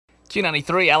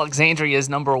Q93, Alexandria's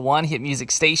 #1 hit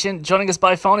music station. Joining us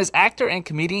by phone is actor and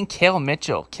comedian Kel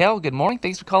Mitchell. Kel, good morning.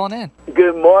 Thanks for calling in.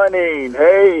 Good morning.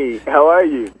 Hey, how are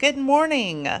you? Good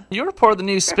morning. You're a part of the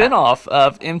new spinoff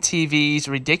of MTV's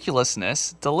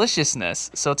Ridiculousness, Deliciousness.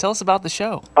 So tell us about the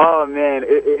show. Oh, man,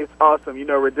 it's awesome. You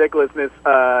know, Ridiculousness,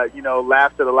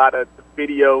 laughs at a lot of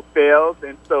video fails,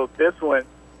 and so this one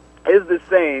is the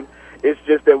same. It's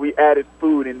just that we added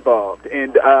food involved,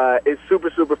 and it's super,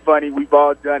 super funny. We've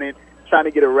all done it, trying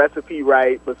to get a recipe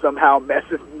right, but somehow mess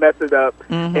it up.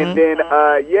 Mm-hmm. And then,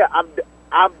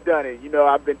 I've done it. You know,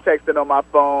 I've been texting on my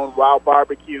phone while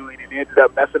barbecuing and ended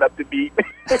up messing up the meat.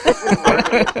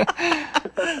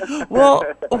 Well,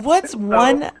 what's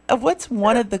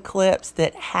one of the clips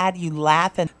that had you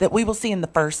laughing that we will see in the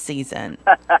first season?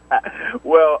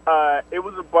 Well, it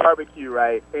was a barbecue,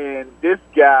 right? And this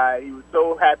guy, he was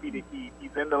so happy to eat.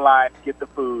 He's in the line to get the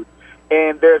food,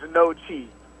 and there's no cheese.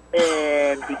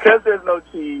 And because there's no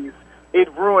cheese,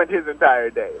 it ruined his entire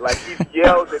day. Like, he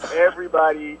yells at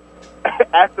everybody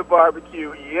at the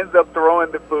barbecue. He ends up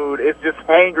throwing the food. It's just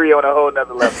hangry on a whole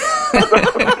nother level.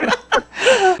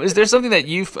 Is there something that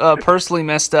you've personally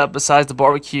messed up besides the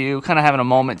barbecue, kind of having a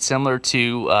moment similar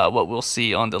to what we'll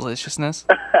see on Deliciousness?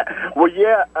 Well,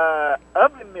 yeah,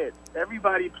 oven mitts.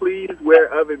 Everybody please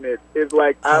wear oven mitts. It's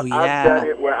like I've done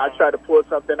it where I try to pull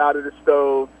something out of the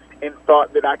stove and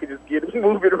thought that I could just get it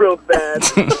moving real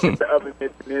fast and get the oven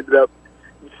mitts and ended up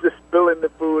just spilling the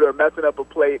food or messing up a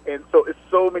plate. And so it's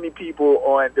so many people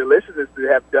on Deliciousness that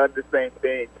have done the same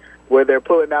thing, where they're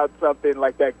pulling out something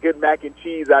like that good mac and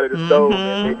cheese out of the stove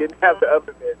and they didn't have the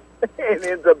oven mitt and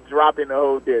ends up dropping the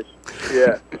whole dish.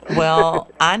 Yeah.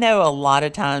 Well, I know a lot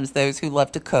of times those who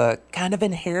love to cook kind of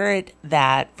inherit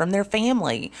that from their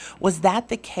family. Was that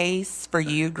the case for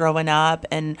you growing up?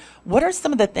 And what are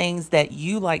some of the things that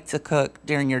you like to cook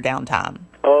during your downtime?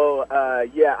 Oh,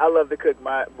 yeah, I love to cook.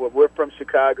 We're from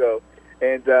Chicago,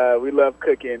 and we love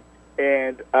cooking.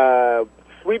 And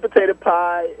sweet potato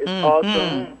pie is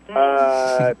awesome.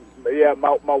 Yeah,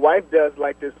 my wife does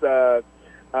like this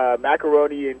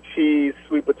macaroni and cheese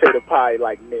sweet potato pie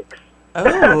like mix.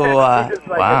 Oh, just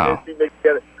like wow. she mixed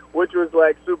together, which was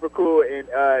like super cool. And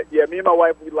yeah, me and my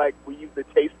wife, we use the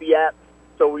Tasty app.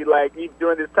 So we even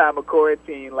during this time of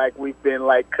quarantine, we've been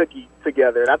cooking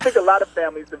together. And I think a lot of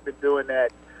families have been doing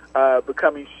that,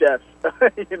 becoming chefs,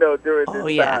 during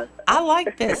this time. I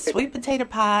like this sweet potato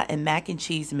pie and mac and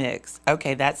cheese mix.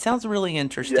 Okay, that sounds really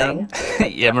interesting.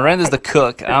 Yeah, Miranda's the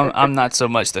cook. I'm not so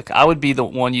much the cook. I would be the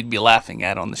one you'd be laughing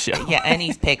at on the show. Yeah, and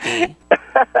he's picky.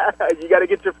 You got to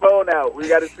get your phone out. We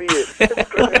got to see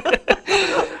it.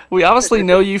 We obviously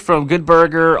know you from Good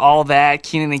Burger, All That,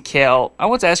 Kenan and Kel. I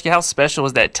want to ask you, how special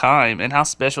was that time and how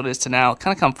special it is to now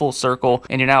kind of come full circle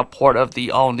and you're now part of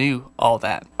the all-new All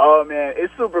That? Oh, man,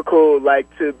 it's super cool.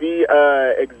 To be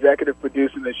executive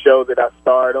producing the show that I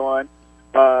starred on,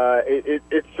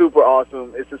 it's super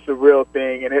awesome. It's a surreal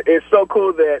thing. And it's so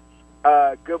cool that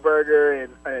Good Burger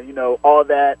and, All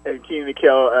That and Kenan and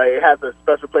Kel, it has a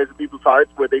special place in people's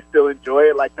hearts where they still enjoy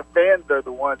it. The fans are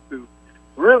the ones who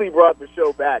really brought the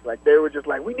show back. They were just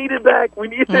we need it back. We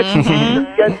need the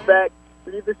sketch back.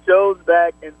 We need the shows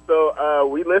back. And so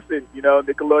we listened,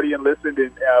 Nickelodeon listened,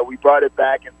 and we brought it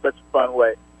back in such a fun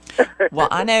way. Well,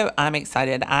 I know I'm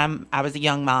excited. I was a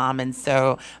young mom, and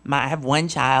so I have one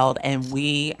child, and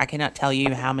I cannot tell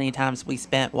you how many times we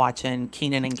spent watching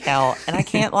Kenan and Kel, and I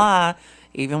can't lie,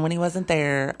 even when he wasn't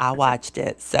there, I watched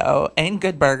it. So, and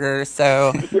Good Burger,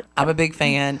 so I'm a big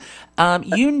fan.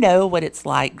 You know what it's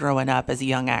like growing up as a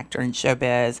young actor in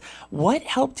showbiz. What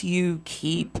helped you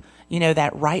keep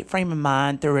that right frame of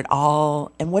mind through it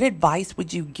all? And what advice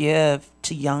would you give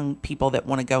to young people that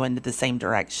want to go into the same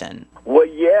direction? Well,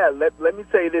 yeah, let me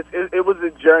say this. It was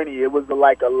a journey. It was a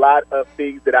lot of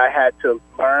things that I had to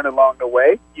learn along the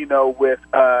way, with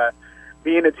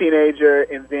being a teenager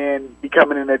and then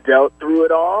becoming an adult through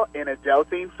it all and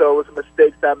adulting. So it was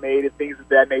mistakes I made and things of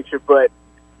that nature. But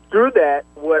through that,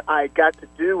 what I got to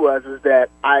do was that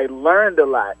I learned a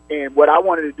lot, and what I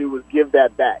wanted to do was give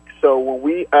that back. So when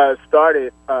we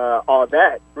started All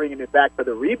That, bringing it back for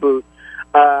the reboot,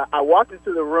 I walked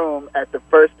into the room at the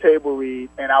first table read,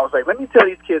 and I was like, let me tell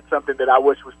these kids something that I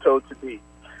wish was told to me.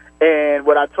 And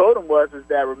what I told them was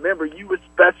that, remember, you were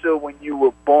special when you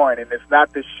were born, and it's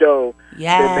not the show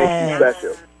that makes you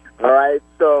special. All right?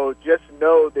 So just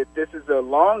know that this is a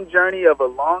long journey of a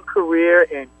long career,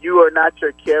 and you are not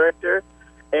your character.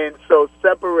 And so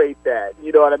separate that,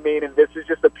 you know what I mean? And this is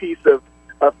just a piece of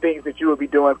things that you will be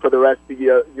doing for the rest of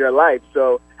your life.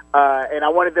 So, and I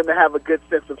wanted them to have a good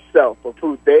sense of self, of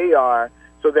who they are,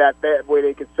 so that way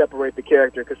they can separate the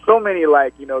character. Because so many,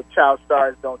 like, you know, child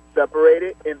stars don't separate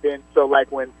it, and then so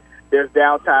like when there's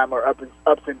downtime or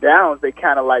ups and downs, they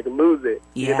kind of like lose it,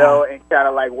 you know, and kind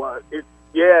of like, well,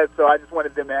 so I just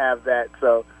wanted them to have that.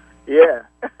 So, yeah.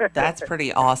 That's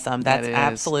pretty awesome. That's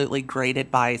absolutely great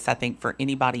advice, I think, for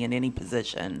anybody in any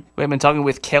position. We've been talking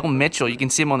with Kel Mitchell. You can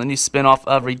see him on the new spinoff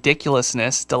of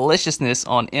Ridiculousness, Deliciousness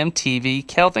on MTV.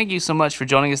 Kel, thank you so much for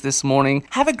joining us this morning.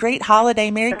 Have a great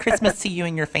holiday. Merry Christmas to you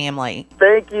and your family.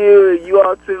 Thank you. You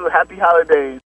all too. Happy holidays.